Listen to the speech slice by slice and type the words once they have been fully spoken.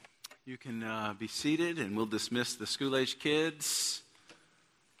You can be seated, and we'll dismiss the school-age kids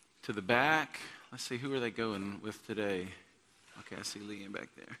to the back. Let's see, who are they going with today? Okay, I see Leanne back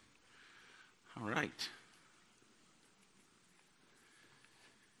there. All right.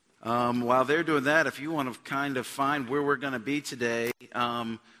 While they're doing that, if you want to kind of find where we're going to be today,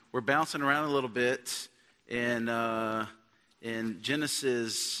 we're bouncing around a little bit in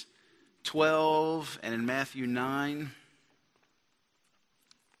Genesis 12 and in Matthew 9.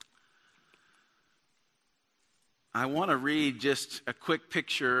 I want to read just a quick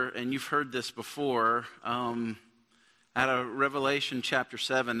picture, and you've heard this before, out of Revelation chapter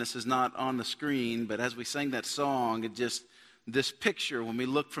 7. This is not on the screen, but as we sang that song, this picture, when we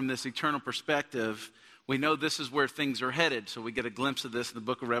look from this eternal perspective, we know this is where things are headed. So we get a glimpse of this in the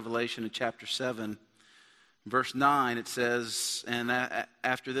book of Revelation in chapter 7. Verse 9, it says, "And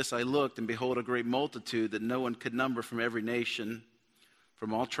after this I looked, and behold, a great multitude that no one could number from every nation,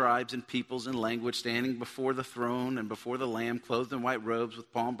 from all tribes and peoples and language, standing before the throne and before the Lamb, clothed in white robes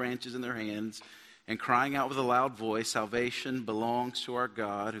with palm branches in their hands, and crying out with a loud voice, 'Salvation belongs to our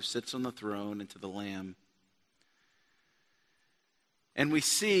God who sits on the throne and to the Lamb.'" And we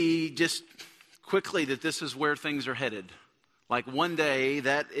see just quickly that this is where things are headed. Like one day,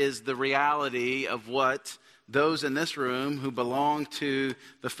 that is the reality of what those in this room who belong to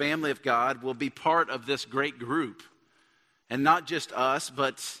the family of God will be part of this great group. And not just us,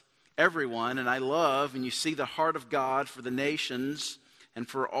 but everyone. And I love, and you see the heart of God for the nations and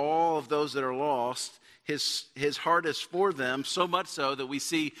for all of those that are lost. His heart is for them, so much so that we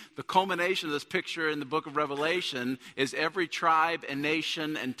see the culmination of this picture in the book of Revelation is every tribe and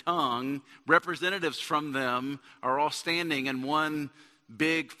nation and tongue, representatives from them are all standing in one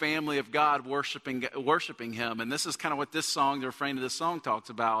big family of God worshiping him. And this is kind of what this song, the refrain of this song talks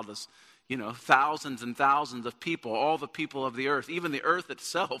about is, thousands and thousands of people, all the people of the earth, even the earth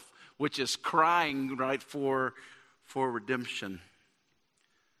itself, which is crying, right, for redemption.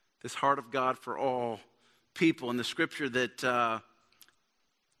 This heart of God for all people. In the scripture that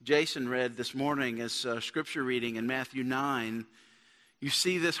Jason read this morning as scripture reading in Matthew 9, you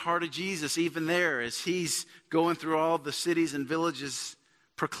see this heart of Jesus even there as he's going through all the cities and villages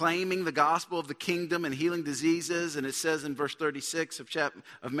proclaiming the gospel of the kingdom and healing diseases. And it says in verse 36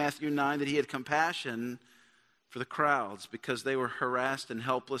 of Matthew 9 that he had compassion for the crowds because they were harassed and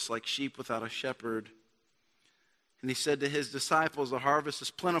helpless like sheep without a shepherd. And he said to his disciples, "The harvest is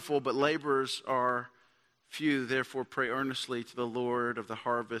plentiful, but laborers are few. Therefore pray earnestly to the Lord of the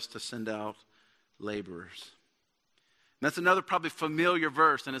harvest to send out laborers." And that's another probably familiar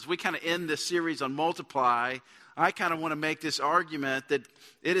verse. And as we kind of end this series on multiply, I kind of want to make this argument that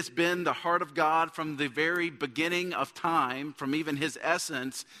it has been the heart of God from the very beginning of time, from even his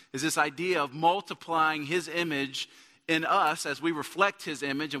essence, is this idea of multiplying his image in us as we reflect his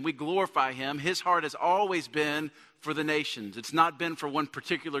image and we glorify him. His heart has always been for the nations. It's not been for one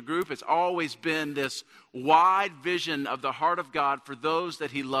particular group. It's always been this wide vision of the heart of God for those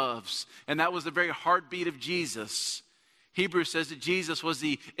that he loves. And that was the very heartbeat of Jesus. Hebrews says that Jesus was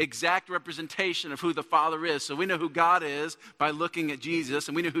the exact representation of who the Father is. So we know who God is by looking at Jesus,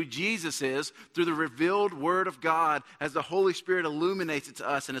 and we know who Jesus is through the revealed Word of God as the Holy Spirit illuminates it to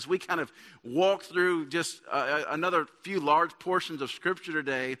us. And as we kind of walk through just another few large portions of Scripture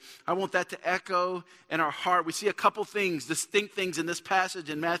today, I want that to echo in our heart. We see a couple things, distinct things in this passage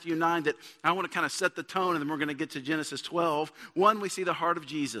in Matthew 9 that I want to kind of set the tone, and then we're going to get to Genesis 12. One, we see the heart of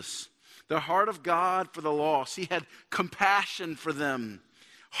Jesus. The heart of God for the lost. He had compassion for them.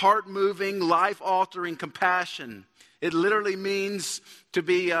 Heart-moving, life-altering compassion. It literally means to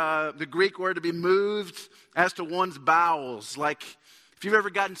be, the Greek word to be moved as to one's bowels. Like if you've ever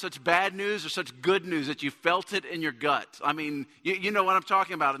gotten such bad news or such good news that you felt it in your gut. I mean, you know what I'm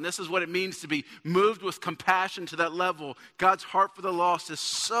talking about. And this is what it means to be moved with compassion to that level. God's heart for the lost is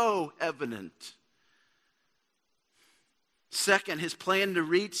so evident. Second, his plan to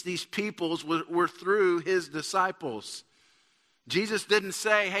reach these peoples were through his disciples. Jesus didn't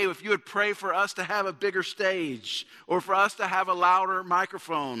say, "Hey, if you would pray for us to have a bigger stage, or for us to have a louder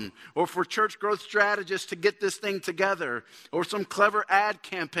microphone, or for church growth strategists to get this thing together, or some clever ad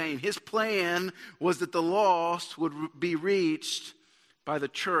campaign." His plan was that the lost would be reached by the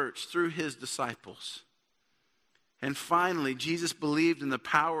church through his disciples. And finally, Jesus believed in the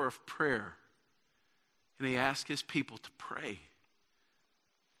power of prayer. And he asked his people to pray.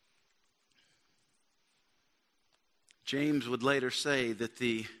 James would later say that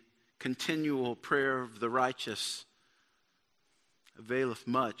the continual prayer of the righteous availeth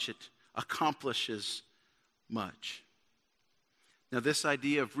much. It accomplishes much. Now, this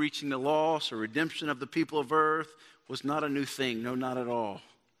idea of reaching the lost or redemption of the people of earth was not a new thing. No, not at all.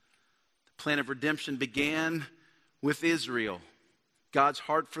 plan of redemption began with Israel. God's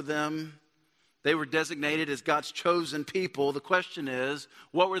heart for them. They were designated as God's chosen people. The question is,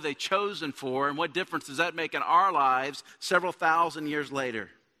 what were they chosen for, and what difference does that make in our lives several thousand years later?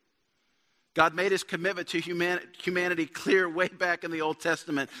 God made his commitment to humanity clear way back in the Old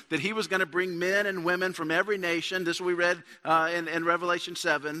Testament, that he was going to bring men and women from every nation, this we read in Revelation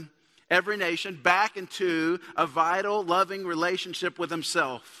 7, every nation back into a vital, loving relationship with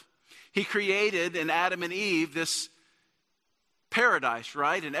himself. He created in Adam and Eve this paradise,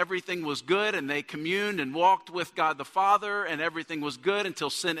 right? And everything was good, and they communed and walked with God the Father, and everything was good until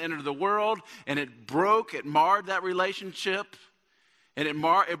sin entered the world, and it marred that relationship. And it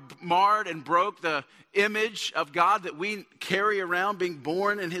marred and broke the image of God that we carry around, being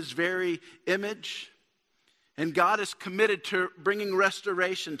born in his very image. And God is committed to bringing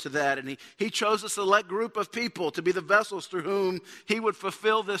restoration to that. And he chose a select group of people to be the vessels through whom he would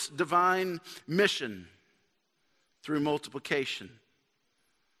fulfill this divine mission through multiplication.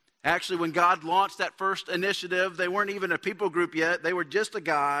 Actually, when God launched that first initiative, they weren't even a people group yet. They were just a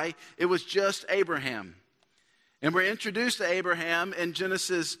guy. It was just Abraham. And we're introduced to Abraham in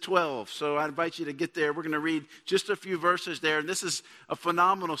Genesis 12. So I invite you to get there. We're going to read just a few verses there. And this is a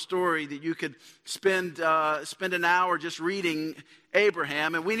phenomenal story that you could spend an hour just reading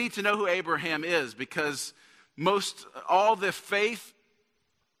Abraham. And we need to know who Abraham is, because all the faith,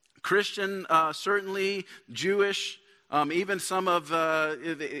 Christian, certainly Jewish, even some of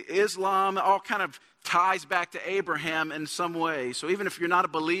Islam, all kind of ties back to Abraham in some way. So even if you're not a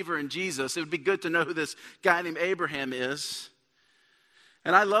believer in Jesus, it would be good to know who this guy named Abraham is.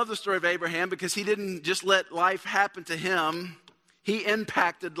 And I love the story of Abraham because he didn't just let life happen to him. He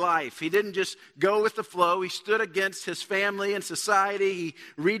impacted life. He didn't just go with the flow. He stood against his family and society. He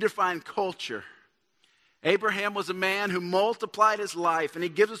redefined culture. Abraham was a man who multiplied his life, and he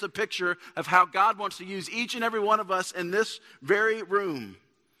gives us a picture of how God wants to use each and every one of us in this very room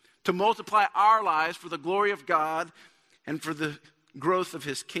to multiply our lives for the glory of God and for the growth of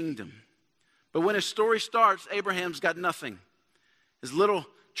his kingdom. But when his story starts, Abraham's got nothing. His little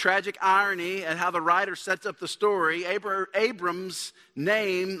tragic irony at how the writer sets up the story, Abram's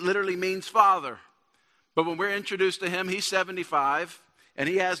name literally means father. But when we're introduced to him, he's 75 and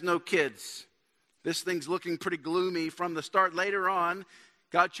he has no kids. This thing's looking pretty gloomy from the start. Later on,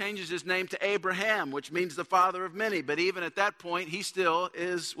 God changes his name to Abraham, which means the father of many. But even at that point, he still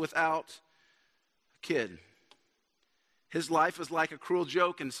is without a kid. His life is like a cruel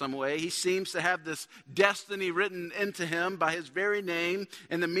joke in some way. He seems to have this destiny written into him by his very name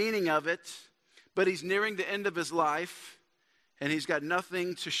and the meaning of it. But he's nearing the end of his life, and he's got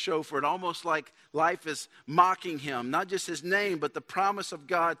nothing to show for it. Almost like life is mocking him. Not just his name, but the promise of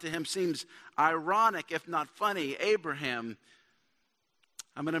God to him seems ironic, if not funny. Abraham,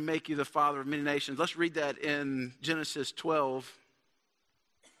 I'm going to make you the father of many nations. Let's read that in Genesis 12.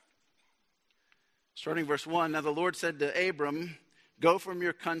 Starting verse 1. Now the Lord said to Abram, go from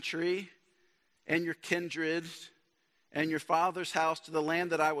your country and your kindred and your father's house to the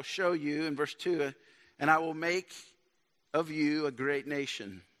land that I will show you. In verse 2, and I will make of you a great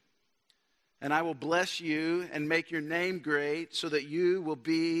nation. And I will bless you and make your name great so that you will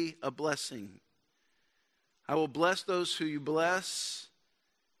be a blessing. I will bless those who you bless,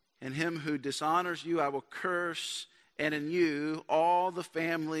 and him who dishonors you I will curse, and in you all the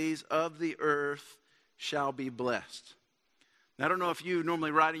families of the earth shall be blessed. Now, I don't know if you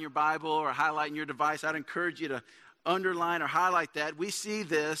normally write in your Bible or highlight in your device. I'd encourage you to underline or highlight that. We see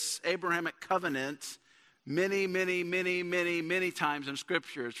this Abrahamic covenant many times in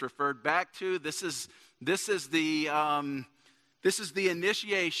Scripture. It's referred back to. This is the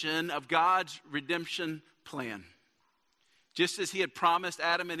initiation of God's redemption plan. Just as he had promised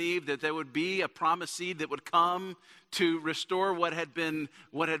Adam and Eve that there would be a promised seed that would come to restore what had been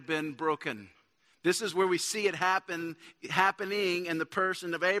broken. This is where we see it happening in the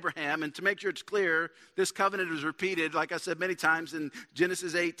person of Abraham. And to make sure it's clear, this covenant is repeated, like I said, many times in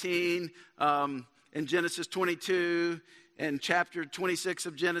Genesis 18, in Genesis 22, in chapter 26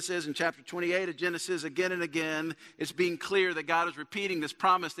 of Genesis, and chapter 28 of Genesis, again and again. It's being clear that God is repeating this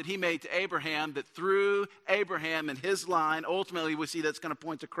promise that he made to Abraham, that through Abraham and his line, ultimately we see that's going to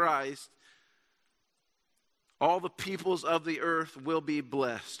point to Christ, all the peoples of the earth will be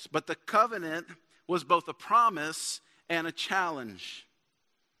blessed. But the covenant was both a promise and a challenge.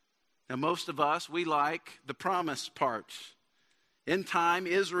 Now, most of us, we like the promise part. In time,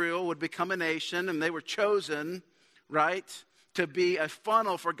 Israel would become a nation, and they were chosen, right, to be a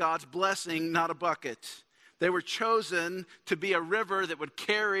funnel for God's blessing, not a bucket. They were chosen to be a river that would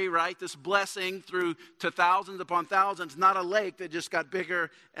carry, right, this blessing through to thousands upon thousands, not a lake that just got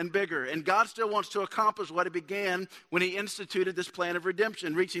bigger and bigger. And God still wants to accomplish what he began when he instituted this plan of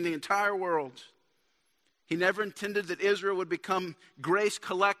redemption, reaching the entire world. He never intended that Israel would become grace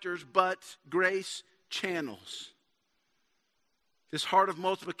collectors, but grace channels. This heart of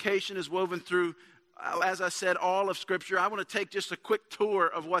multiplication is woven through, as I said, all of Scripture. I want to take just a quick tour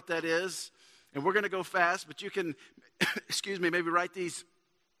of what that is. And we're going to go fast, but you can, maybe write these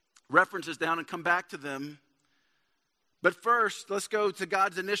references down and come back to them. But first, let's go to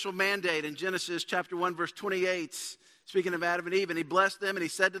God's initial mandate in Genesis chapter 1, verse 28. Speaking of Adam and Eve, and he blessed them and he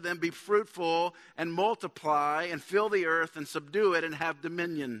said to them, be fruitful and multiply and fill the earth and subdue it and have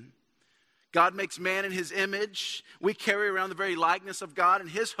dominion. God makes man in his image. We carry around the very likeness of God, and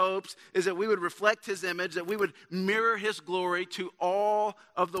his hopes is that we would reflect his image, that we would mirror his glory to all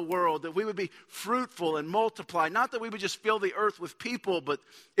of the world, that we would be fruitful and multiply. Not that we would just fill the earth with people, but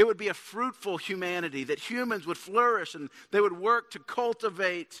it would be a fruitful humanity, that humans would flourish and they would work to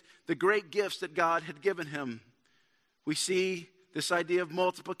cultivate the great gifts that God had given him. We see this idea of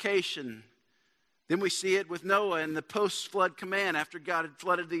multiplication. Then we see it with Noah and the post-flood command after God had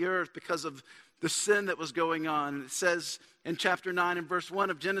flooded the earth because of the sin that was going on. It says in chapter 9 and verse 1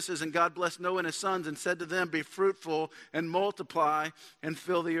 of Genesis, and God blessed Noah and his sons and said to them, be fruitful and multiply and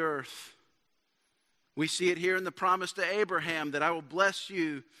fill the earth. We see it here in the promise to Abraham that I will bless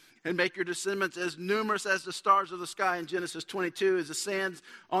you and make your descendants as numerous as the stars of the sky in Genesis 22, as the sands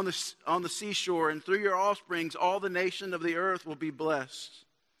on the seashore, and through your offsprings all the nation of the earth will be blessed.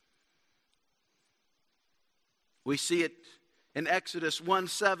 We see it in Exodus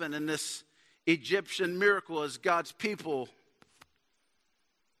 1:7 in this Egyptian miracle as God's people.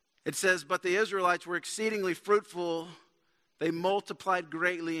 It says, but the Israelites were exceedingly fruitful. They multiplied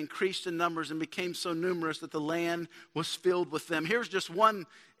greatly, increased in numbers, and became so numerous that the land was filled with them. Here's just one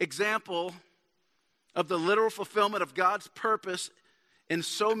example of the literal fulfillment of God's purpose in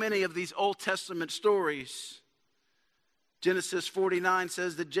so many of these Old Testament stories. Genesis 49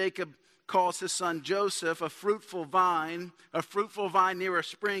 says that Jacob calls his son Joseph a fruitful vine near a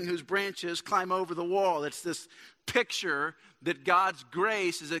spring whose branches climb over the wall. It's this picture that God's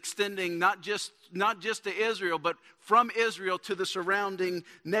grace is extending not just to Israel, but from Israel to the surrounding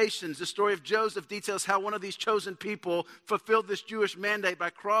nations. The story of Joseph details how one of these chosen people fulfilled this Jewish mandate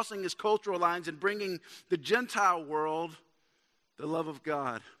by crossing his cultural lines and bringing the Gentile world the love of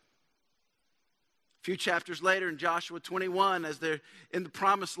God. A few chapters later in Joshua 21, as they're in the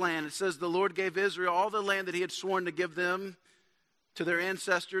promised land, it says the Lord gave Israel all the land that he had sworn to give them to their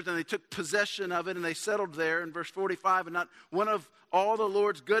ancestors, and they took possession of it and they settled there. In verse 45, and not one of all the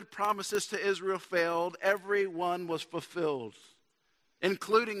Lord's good promises to Israel failed. Every one was fulfilled,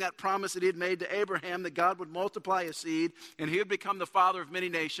 including that promise that he had made to Abraham that God would multiply his seed and he would become the father of many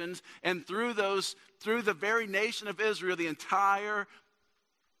nations. And through the very nation of Israel, the entire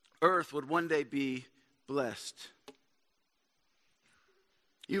earth would one day be blessed.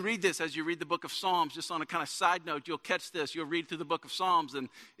 You read this as you read the book of Psalms. Just on a kind of side note, you'll catch this. You'll read through the book of Psalms and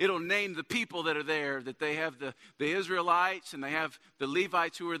it'll name the people that are there, that they have the Israelites and they have the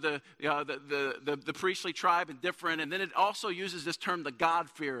Levites who are the priestly tribe and different. And then it also uses this term, the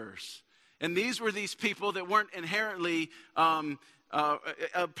God-fearers. And these were these people that weren't inherently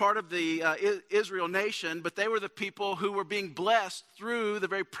a part of the Israel nation, but they were the people who were being blessed through the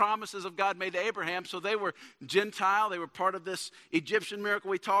very promises of God made to Abraham. So they were Gentile. They were part of this Egyptian miracle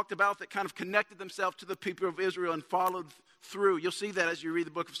we talked about that kind of connected themselves to the people of Israel and followed through. You'll see that as you read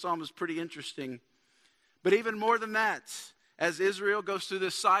the book of Psalms. It's pretty interesting. But even more than that, as Israel goes through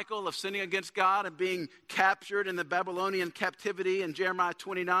this cycle of sinning against God and being captured in the Babylonian captivity in Jeremiah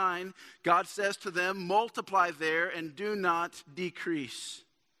 29, God says to them, multiply there and do not decrease.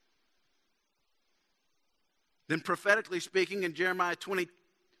 Then prophetically speaking in Jeremiah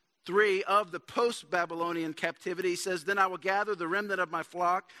 23 of the post-Babylonian captivity, he says, then I will gather the remnant of my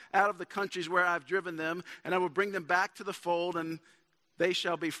flock out of the countries where I have driven them, and I will bring them back to the fold, and they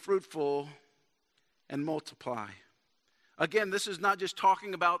shall be fruitful and multiply. Again, this is not just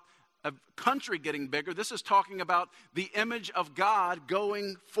talking about a country getting bigger. This is talking about the image of God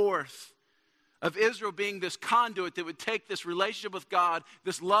going forth, of Israel being this conduit that would take this relationship with God,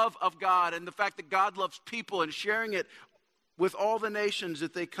 this love of God, and the fact that God loves people and sharing it with all the nations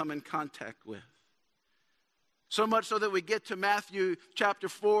that they come in contact with. So much so that we get to Matthew chapter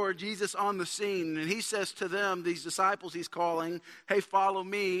 4, Jesus on the scene, and he says to them, these disciples he's calling, hey, follow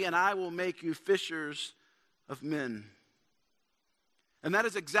me, and I will make you fishers of men. And that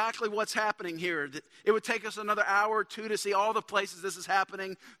is exactly what's happening here. It would take us another hour or two to see all the places this is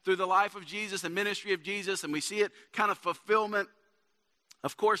happening through the life of Jesus and ministry of Jesus. And we see it kind of fulfillment,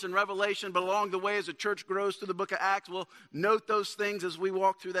 of course, in Revelation. But along the way, as the church grows through the book of Acts, we'll note those things as we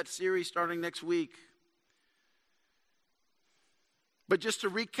walk through that series starting next week. But just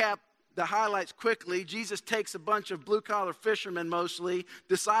to recap the highlights quickly, Jesus takes a bunch of blue-collar fishermen mostly,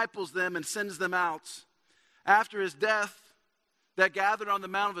 disciples them, and sends them out. After his death, that gathered on the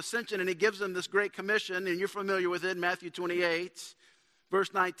Mount of Ascension, and he gives them this great commission, and you're familiar with it in Matthew 28,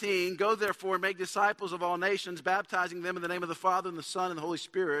 verse 19. Go therefore and make disciples of all nations, baptizing them in the name of the Father and the Son and the Holy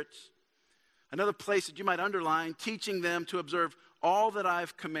Spirit. Another place that you might underline, teaching them to observe all that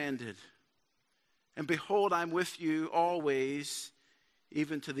I've commanded. And behold, I'm with you always,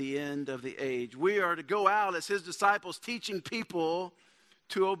 even to the end of the age. We are to go out as his disciples, teaching people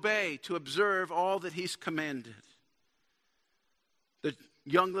to obey, to observe all that he's commanded. The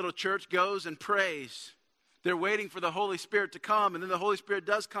young little church goes and prays. They're waiting for the Holy Spirit to come, and then the Holy Spirit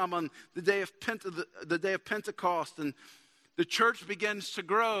does come on the day of Pentecost, and the church begins to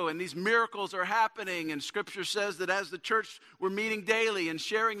grow, and these miracles are happening, and Scripture says that as the church were meeting daily and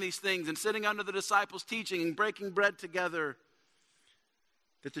sharing these things and sitting under the disciples' teaching and breaking bread together,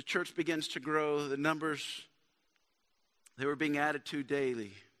 that the church begins to grow. The numbers, they were being added to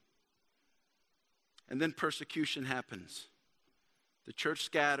daily. And then persecution happens. The church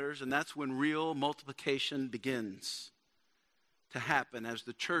scatters, and that's when real multiplication begins to happen as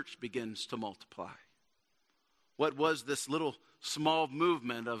the church begins to multiply. What was this little small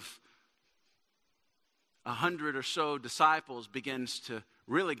movement of 100 or so disciples begins to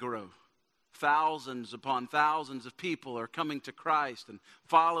really grow. Thousands upon thousands of people are coming to Christ and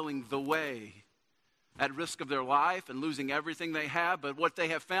following the way at risk of their life and losing everything they have. But what they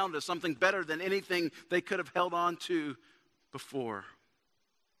have found is something better than anything they could have held on to before.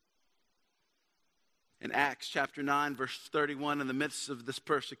 In Acts chapter 9, verse 31, in the midst of this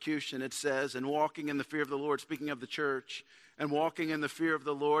persecution, it says, and walking in the fear of the Lord, speaking of the church, and walking in the fear of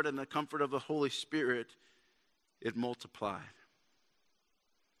the Lord and the comfort of the Holy Spirit, it multiplied.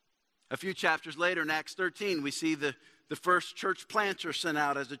 A few chapters later, in Acts 13, we see the first church planters sent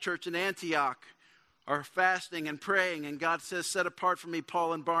out as the church in Antioch are fasting and praying, and God says, set apart for me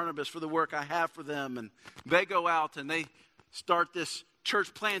Paul and Barnabas for the work I have for them. And they go out and they start this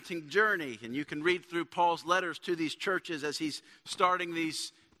church planting journey, and you can read through Paul's letters to these churches as he's starting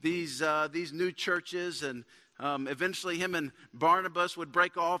these new churches, and eventually him and Barnabas would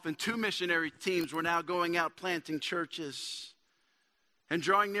break off, and two missionary teams were now going out planting churches. And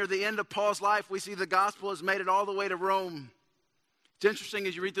drawing near the end of Paul's life, we see the gospel has made it all the way to Rome. It's interesting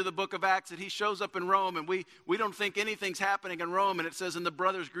as you read through the book of Acts that he shows up in Rome, and we don't think anything's happening in Rome. And it says, and the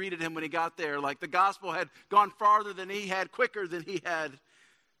brothers greeted him when he got there. Like the gospel had gone farther than he had, quicker than he had.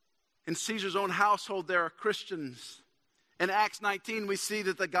 In Caesar's own household, there are Christians. In Acts 19, we see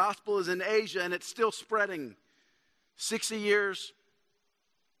that the gospel is in Asia, and it's still spreading. 60 years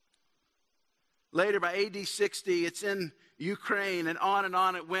later, by AD 60, it's in Ukraine, and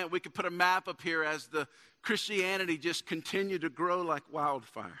on it went. We could put a map up here as the Christianity just continued to grow like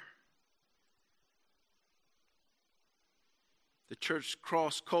wildfire. The church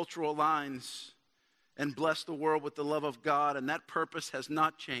crossed cultural lines and blessed the world with the love of God, and that purpose has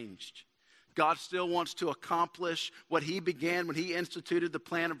not changed. God still wants to accomplish what he began when he instituted the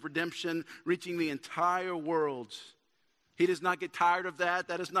plan of redemption, reaching the entire world. He does not get tired of that.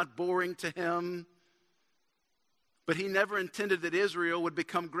 That is not boring to him. But he never intended that Israel would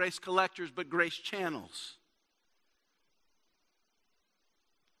become grace collectors, but grace channels.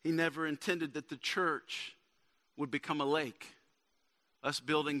 He never intended that the church would become a lake. Us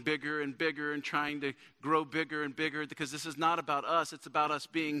building bigger and bigger and trying to grow bigger and bigger, because this is not about us. It's about us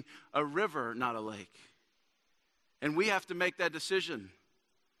being a river, not a lake. And we have to make that decision.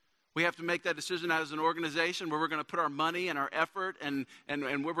 We have to make that decision as an organization where we're going to put our money and our effort and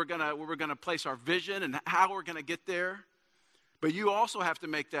where we're going to place our vision and how we're going to get there. But you also have to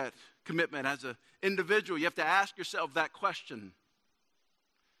make that commitment as an individual. You have to ask yourself that question.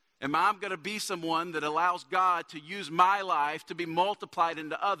 Am I going to be someone that allows God to use my life to be multiplied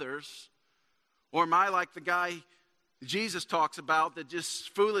into others? Or am I like the guy Jesus talks about that just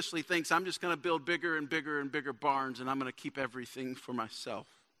foolishly thinks I'm just going to build bigger and bigger and bigger barns and I'm going to keep everything for myself?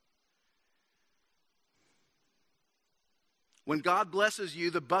 When God blesses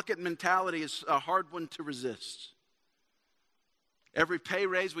you, the bucket mentality is a hard one to resist. Every pay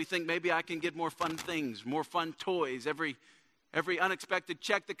raise, we think maybe I can get more fun things, more fun toys. Every unexpected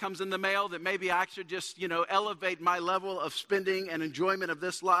check that comes in the mail, that maybe I should just, elevate my level of spending and enjoyment of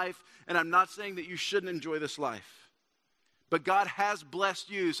this life. And I'm not saying that you shouldn't enjoy this life. But God has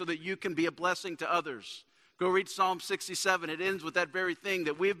blessed you so that you can be a blessing to others. Go read Psalm 67. It ends with that very thing,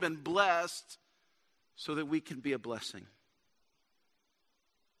 that we've been blessed so that we can be a blessing.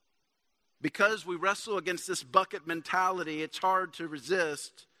 Because we wrestle against this bucket mentality, it's hard to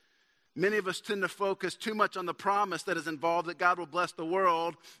resist. Many of us tend to focus too much on the promise that is involved, that God will bless the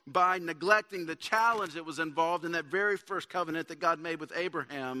world, by neglecting the challenge that was involved in that very first covenant that God made with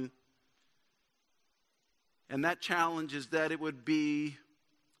Abraham. And that challenge is that it would be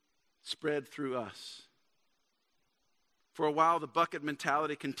spread through us. For a while, the bucket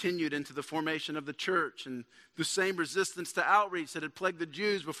mentality continued into the formation of the church, and the same resistance to outreach that had plagued the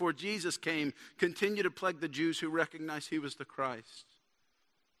Jews before Jesus came continued to plague the Jews who recognized he was the Christ.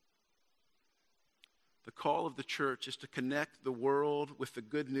 The call of the church is to connect the world with the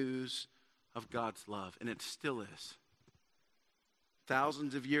good news of God's love, and it still is.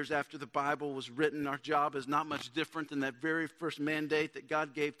 Thousands of years after the Bible was written, our job is not much different than that very first mandate that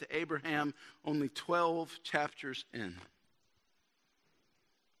God gave to Abraham, only 12 chapters in.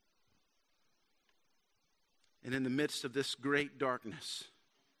 And in the midst of this great darkness,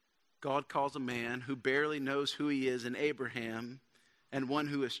 God calls a man who barely knows who he is in Abraham, and one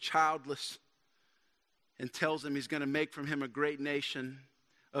who is childless, and tells him he's going to make from him a great nation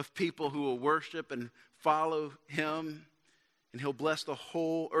of people who will worship and follow him, and he'll bless the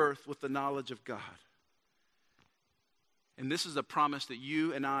whole earth with the knowledge of God. And this is a promise that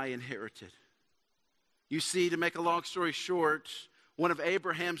you and I inherited. You see, to make a long story short, one of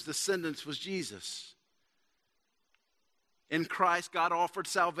Abraham's descendants was Jesus. In Christ, God offered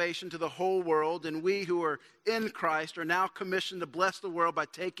salvation to the whole world, and we who are in Christ are now commissioned to bless the world by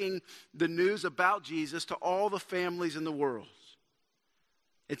taking the news about Jesus to all the families in the world.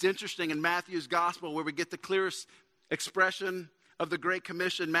 It's interesting, in Matthew's gospel, where we get the clearest expression of the Great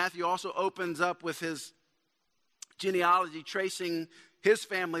Commission, Matthew also opens up with his genealogy, tracing his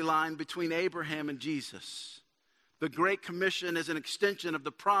family line between Abraham and Jesus. The Great Commission is an extension of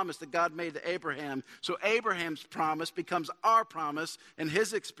the promise that God made to Abraham. So Abraham's promise becomes our promise, and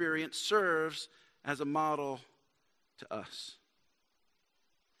his experience serves as a model to us.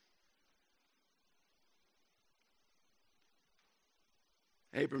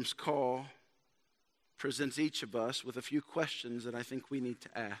 Abram's call presents each of us with a few questions that I think we need to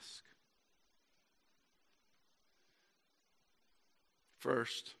ask.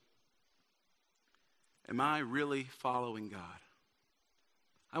 First, am I really following God?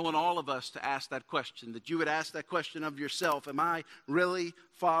 I want all of us to ask that question, that you would ask that question of yourself. Am I really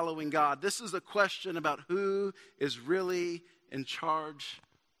following God? This is a question about who is really in charge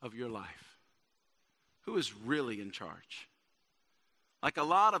of your life. Who is really in charge? Like a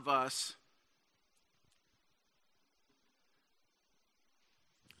lot of us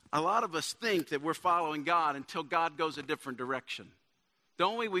think that we're following God until God goes a different direction.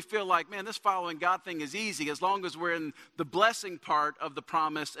 Don't we? We feel like, man, this following God thing is easy as long as we're in the blessing part of the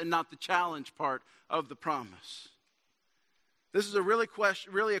promise and not the challenge part of the promise. This is really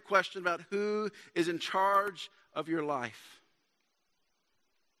a question about who is in charge of your life.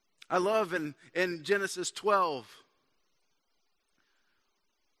 I love in Genesis 12,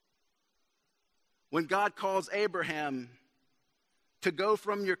 when God calls Abraham to go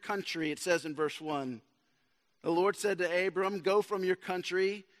from your country, it says in verse 1, the Lord said to Abram, go from your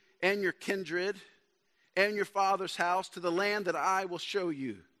country and your kindred and your father's house to the land that I will show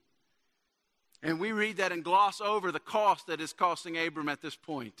you. And we read that and gloss over the cost that is costing Abram at this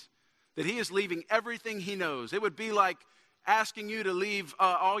point. That he is leaving everything he knows. It would be like asking you to leave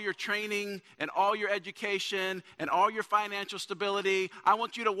all your training and all your education and all your financial stability. I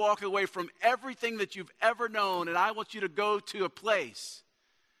want you to walk away from everything that you've ever known, and I want you to go to a place.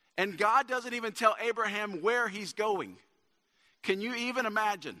 And God doesn't even tell Abraham where he's going. Can you even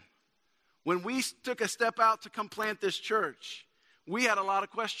imagine? When we took a step out to come plant this church, we had a lot of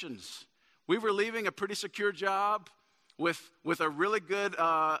questions. We were leaving a pretty secure job with a really good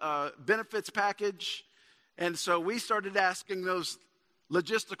benefits package. And so we started asking those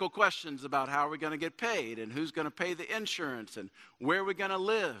logistical questions about how are we going to get paid and who's going to pay the insurance and where are we going to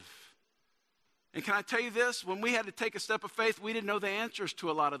live. And can I tell you this? When we had to take a step of faith, we didn't know the answers to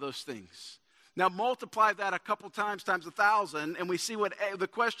a lot of those things. Now multiply that a couple times 1,000, and we see what the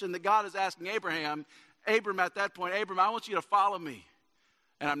question that God is asking Abram at that point. Abram, I want you to follow me.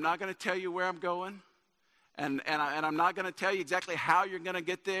 And I'm not going to tell you where I'm going. And I'm not going to tell you exactly how you're going to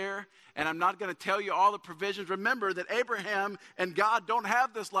get there. And I'm not going to tell you all the provisions. Remember that Abraham and God don't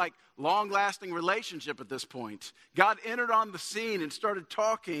have this like long-lasting relationship at this point. God entered on the scene and started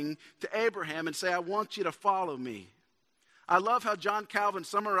talking to Abraham and say, I want you to follow me. I love how John Calvin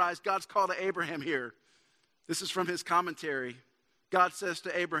summarized God's call to Abraham here. This is from his commentary. God says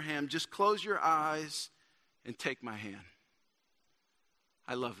to Abraham, just close your eyes and take my hand.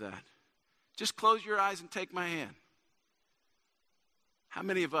 I love that. Just close your eyes and take my hand. How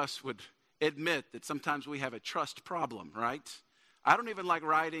many of us would admit that sometimes we have a trust problem, right? I don't even like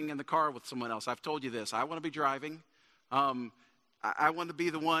riding in the car with someone else. I've told you this. I want to be driving. I want to be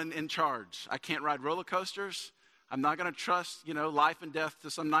the one in charge. I can't ride roller coasters. I'm not going to trust, life and death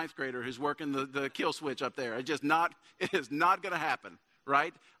to some ninth grader who's working the kill switch up there. It is not going to happen,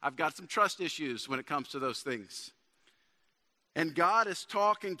 right? I've got some trust issues when it comes to those things. And God is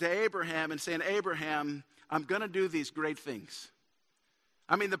talking to Abraham and saying, Abraham, I'm going to do these great things.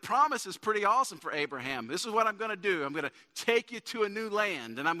 I mean, the promise is pretty awesome for Abraham. This is what I'm going to do. I'm going to take you to a new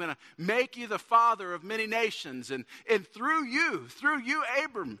land, and I'm going to make you the father of many nations. And through you,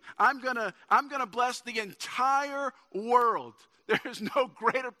 Abram, I'm going to bless the entire world. There is no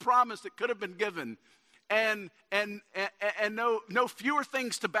greater promise that could have been given, and no fewer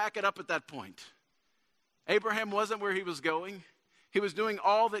things to back it up at that point. Abraham wasn't where he was going. He was doing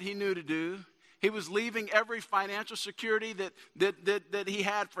all that he knew to do. He was leaving every financial security that he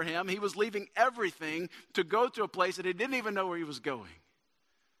had for him. He was leaving everything to go to a place that he didn't even know where he was going.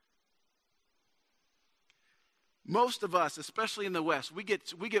 Most of us, especially in the West, we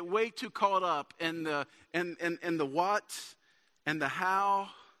get way too caught up in the what and the how,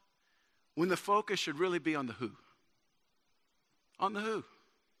 when the focus should really be on the who. On the who.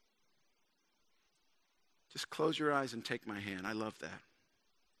 Just close your eyes and take my hand. I love that.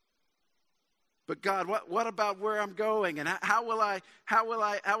 But God, what about where I'm going, and how will I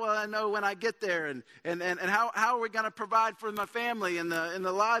know when I get there, and how are we going to provide for my family and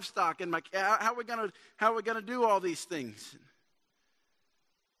the livestock, and how are we going to do all these things?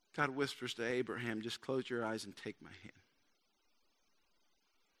 God whispers to Abraham, just close your eyes and take my hand.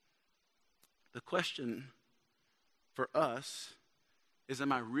 The question for us is,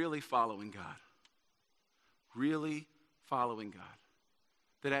 am I really following God? Really following God?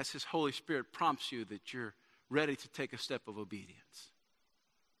 That as His Holy Spirit prompts you, that you're ready to take a step of obedience.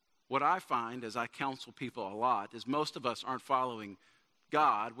 What I find as I counsel people a lot is most of us aren't following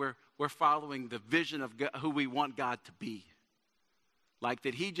God. We're following the vision of God, who we want God to be. Like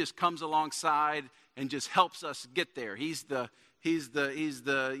that He just comes alongside and just helps us get there. He's the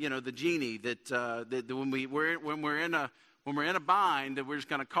genie that when we're in a bind, that we're just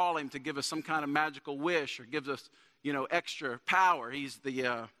going to call Him to give us some kind of magical wish or gives us extra power. He's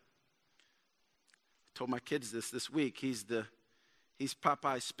I told my kids this week. He's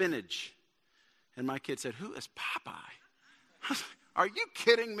Popeye's spinach. And my kid said, who is Popeye? I was like, are you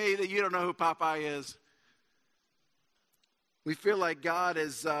kidding me that you don't know who Popeye is? We feel like God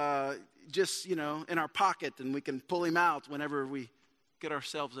is just, in our pocket and we can pull Him out whenever we get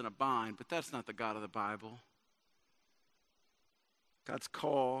ourselves in a bind. But that's not the God of the Bible. God's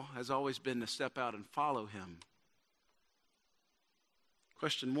call has always been to step out and follow Him.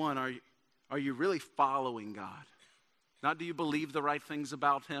 Question one, are you really following God? Not do you believe the right things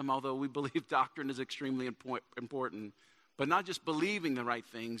about Him, although we believe doctrine is extremely important, but not just believing the right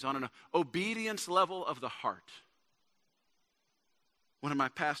things, on an obedience level of the heart. One of my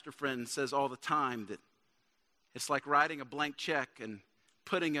pastor friends says all the time that it's like writing a blank check and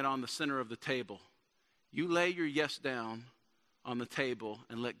putting it on the center of the table. You lay your yes down on the table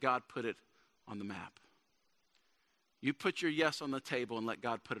and let God put it on the map. You put your yes on the table and let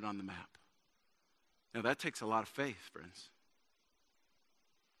God put it on the map. Now that takes a lot of faith, friends.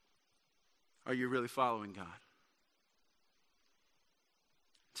 Are you really following God?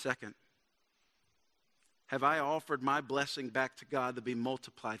 Second, have I offered my blessing back to God to be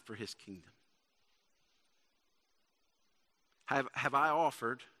multiplied for His kingdom? Have I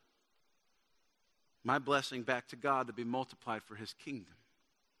offered my blessing back to God to be multiplied for His kingdom?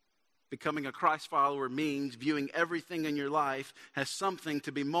 Becoming a Christ follower means viewing everything in your life as something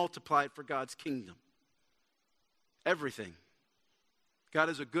to be multiplied for God's kingdom. Everything. God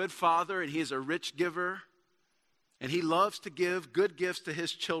is a good Father and He is a rich giver. And He loves to give good gifts to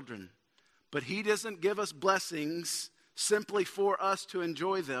His children. But He doesn't give us blessings simply for us to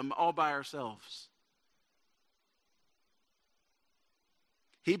enjoy them all by ourselves.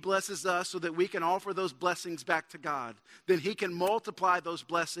 He blesses us so that we can offer those blessings back to God. Then He can multiply those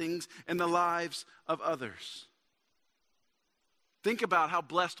blessings in the lives of others. Think about how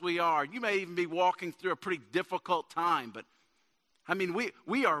blessed we are. You may even be walking through a pretty difficult time, but I mean,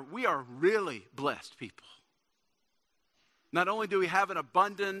 we are really blessed people. Not only do we have an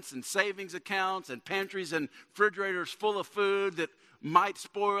abundance and savings accounts and pantries and refrigerators full of food that might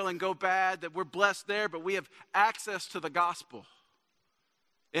spoil and go bad, that we're blessed there, but we have access to the gospel.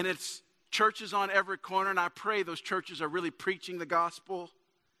 And it's churches on every corner, and I pray those churches are really preaching the gospel.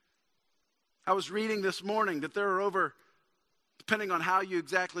 I was reading this morning that there are over, depending on how you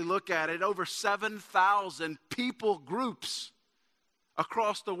exactly look at it, over 7,000 people groups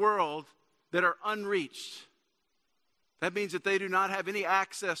across the world that are unreached. That means that they do not have any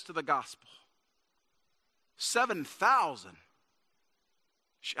access to the gospel. 7,000.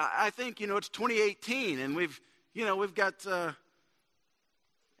 I think, it's 2018, and we've got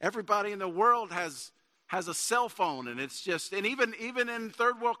everybody in the world has a cell phone, and it's just, and even in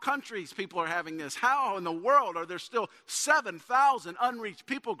third world countries, people are having this. How in the world are there still 7,000 unreached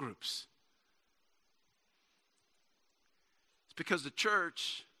people groups? It's because the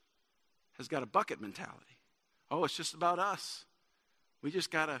church has got a bucket mentality. Oh, it's just about us. We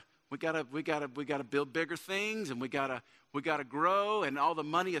gotta build bigger things, and we gotta grow, and all the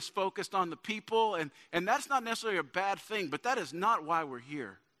money is focused on the people, and that's not necessarily a bad thing, but that is not why we're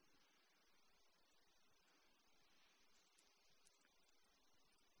here.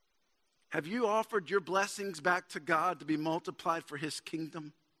 Have you offered your blessings back to God to be multiplied for His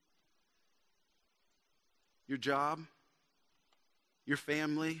kingdom? Your job, your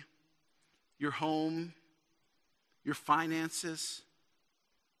family, your home, your finances,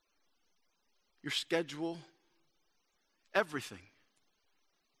 your schedule, everything.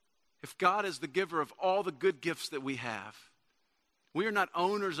 If God is the giver of all the good gifts that we have, we are not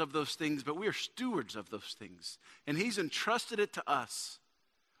owners of those things, but we are stewards of those things. And He's entrusted it to us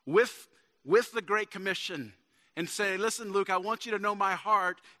with the Great Commission and say, listen, Luke, I want you to know my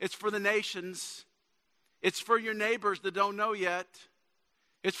heart. It's for the nations. It's for your neighbors that don't know yet.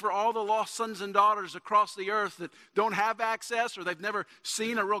 It's for all the lost sons and daughters across the earth that don't have access, or they've never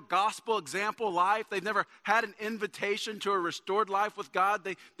seen a real gospel example life. They've never had an invitation to a restored life with God.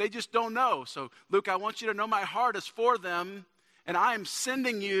 They just don't know. So, Luke, I want you to know my heart is for them, and I am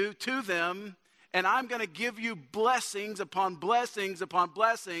sending you to them, and I'm going to give you blessings upon blessings upon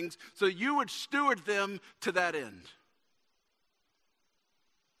blessings so you would steward them to that end.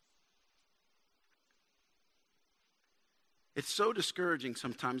 It's so discouraging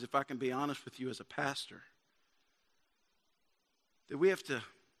sometimes, if I can be honest with you as a pastor, that we have to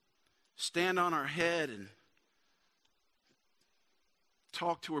stand on our head and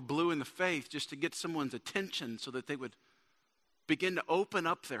talk to her blue in the face just to get someone's attention so that they would begin to open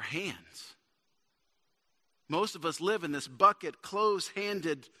up their hands. Most of us live in this bucket,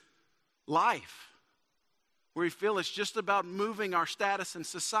 close-handed life where we feel it's just about moving our status in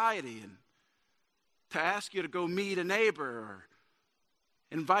society, and to ask you to go meet a neighbor or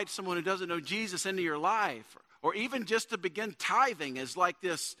invite someone who doesn't know Jesus into your life, or even just to begin tithing is like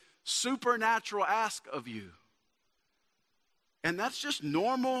this supernatural ask of you. And that's just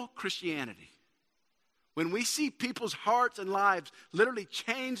normal Christianity. When we see people's hearts and lives literally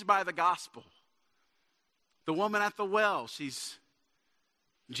changed by the gospel. The woman at the well,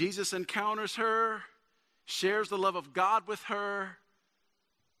 Jesus encounters her, shares the love of God with her.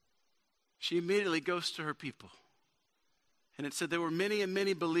 She immediately goes to her people. And it said there were many and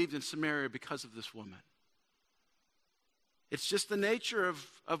many believed in Samaria because of this woman. It's just the nature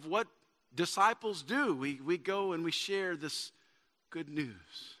of what disciples do. We go and we share this good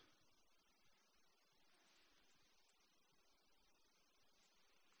news.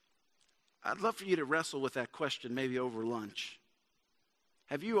 I'd love for you to wrestle with that question maybe over lunch.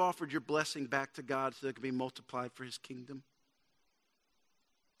 Have you offered your blessing back to God so that it can be multiplied for His kingdom?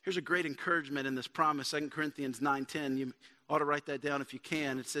 Here's a great encouragement in this promise, 2 Corinthians 9:10. You ought to write that down if you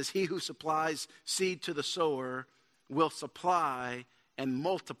can. It says, he who supplies seed to the sower will supply and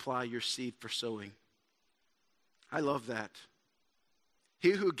multiply your seed for sowing. I love that.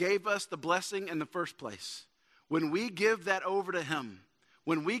 He who gave us the blessing in the first place, when we give that over to Him,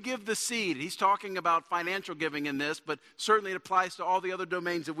 when we give the seed, He's talking about financial giving in this, but certainly it applies to all the other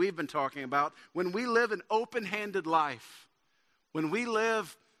domains that we've been talking about. When we live an open-handed life, when we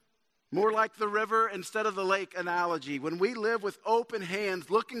live more like the river instead of the lake analogy, when we live with open hands,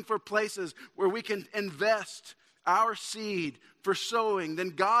 looking for places where we can invest our seed for sowing, then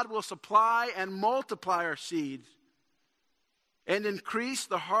God will supply and multiply our seed and increase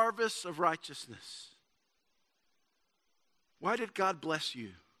the harvest of righteousness. Why did God bless you?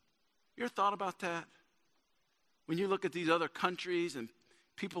 You ever thought about that? When you look at these other countries and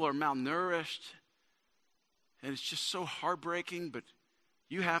people are malnourished, and it's just so heartbreaking, but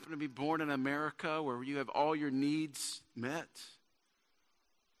you happen to be born in America where you have all your needs met.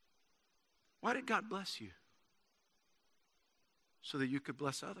 Why did God bless you? So that you could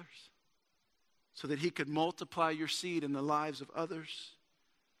bless others. So that He could multiply your seed in the lives of others.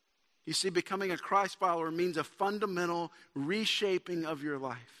 You see, becoming a Christ follower means a fundamental reshaping of your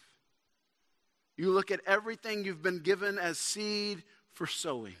life. You look at everything you've been given as seed for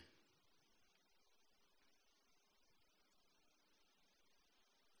sowing.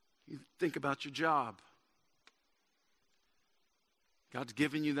 You think about your job. God's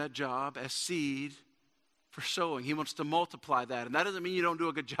given you that job as seed for sowing. He wants to multiply that. And that doesn't mean you don't do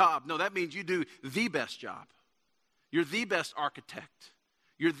a good job. No, that means you do the best job. You're the best architect.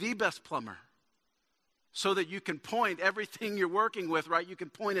 You're the best plumber. So that you can point everything you're working with, right? You can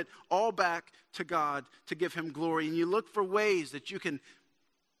point it all back to God to give him glory. And you look for ways that you can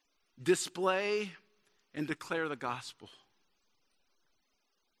display and declare the gospel.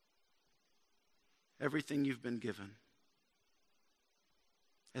 Everything you've been given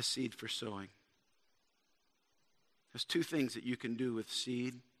as seed for sowing. There's two things that you can do with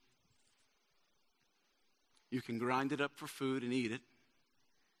seed. You can grind it up for food and eat it,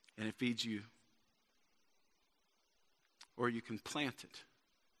 and it feeds you. Or you can plant it,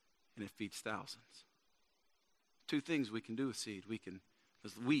 and it feeds thousands. Two things we can do with seed. We can,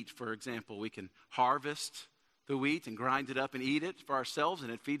 as wheat, for example, we can harvest the wheat and grind it up and eat it for ourselves,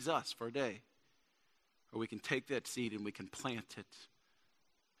 and it feeds us for a day. Or we can take that seed and we can plant it,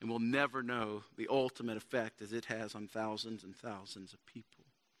 and we'll never know the ultimate effect as it has on thousands and thousands of people.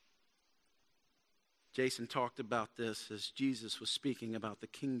 Jason talked about this as Jesus was speaking about the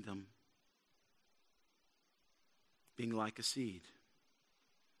kingdom being like a seed,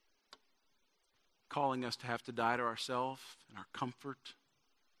 calling us to have to die to ourselves and our comfort,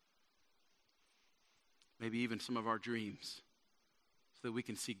 maybe even some of our dreams, so that we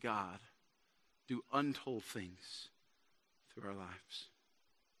can see God do untold things through our lives.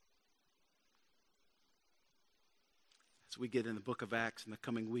 As we get in the book of Acts in the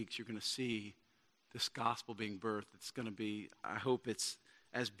coming weeks, you're going to see this gospel being birthed. It's going to be, I hope it's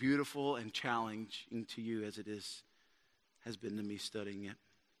as beautiful and challenging to you as it has been to me studying it.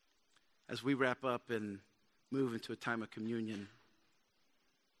 As we wrap up and move into a time of communion,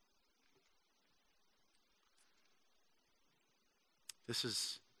 this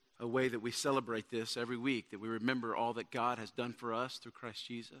is a way that we celebrate this every week, that we remember all that God has done for us through Christ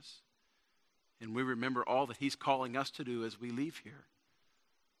Jesus. And we remember all that he's calling us to do as we leave here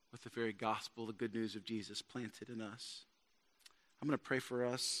with the very gospel, the good news of Jesus planted in us. I'm going to pray for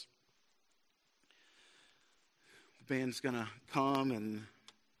us. The band's going to come and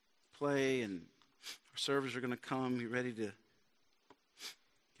play, and our servers are going to come. You're ready to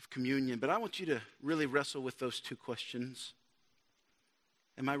give communion. But I want you to really wrestle with those two questions.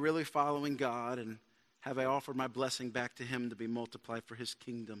 Am I really following God, and have I offered my blessing back to him to be multiplied for his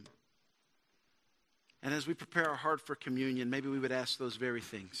kingdom? And as we prepare our heart for communion, maybe we would ask those very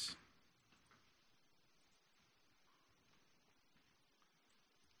things.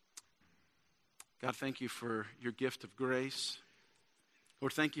 God, thank you for your gift of grace.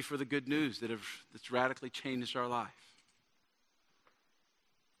 Lord, thank you for the good news that's radically changed our life.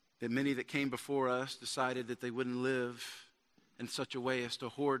 That many that came before us decided that they wouldn't live in such a way as to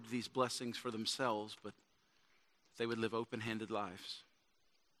hoard these blessings for themselves, but they would live open-handed lives.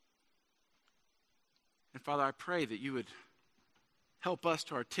 And Father, I pray that you would help us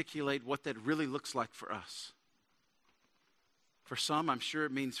to articulate what that really looks like for us. For some, I'm sure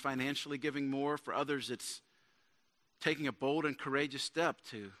it means financially giving more. For others, it's taking a bold and courageous step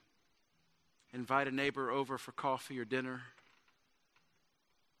to invite a neighbor over for coffee or dinner,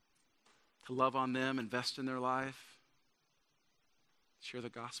 to love on them, invest in their life, share the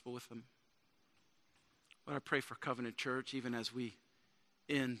gospel with them. Lord, I pray for Covenant Church, even as we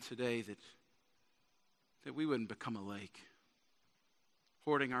end today, that we wouldn't become a lake,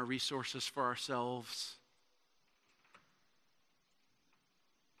 hoarding our resources for ourselves.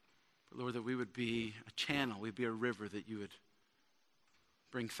 But Lord, that we would be a channel, we'd be a river, that you would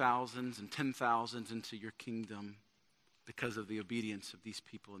bring thousands and 10,000s into your kingdom because of the obedience of these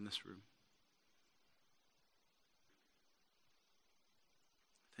people in this room.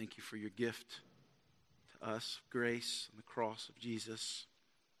 Thank you for your gift to us, grace on the cross of Jesus.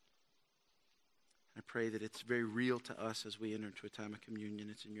 I pray that it's very real to us as we enter into a time of communion.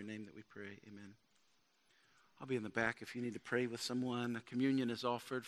 It's in your name that we pray. Amen. I'll be in the back if you need to pray with someone. Communion is offered.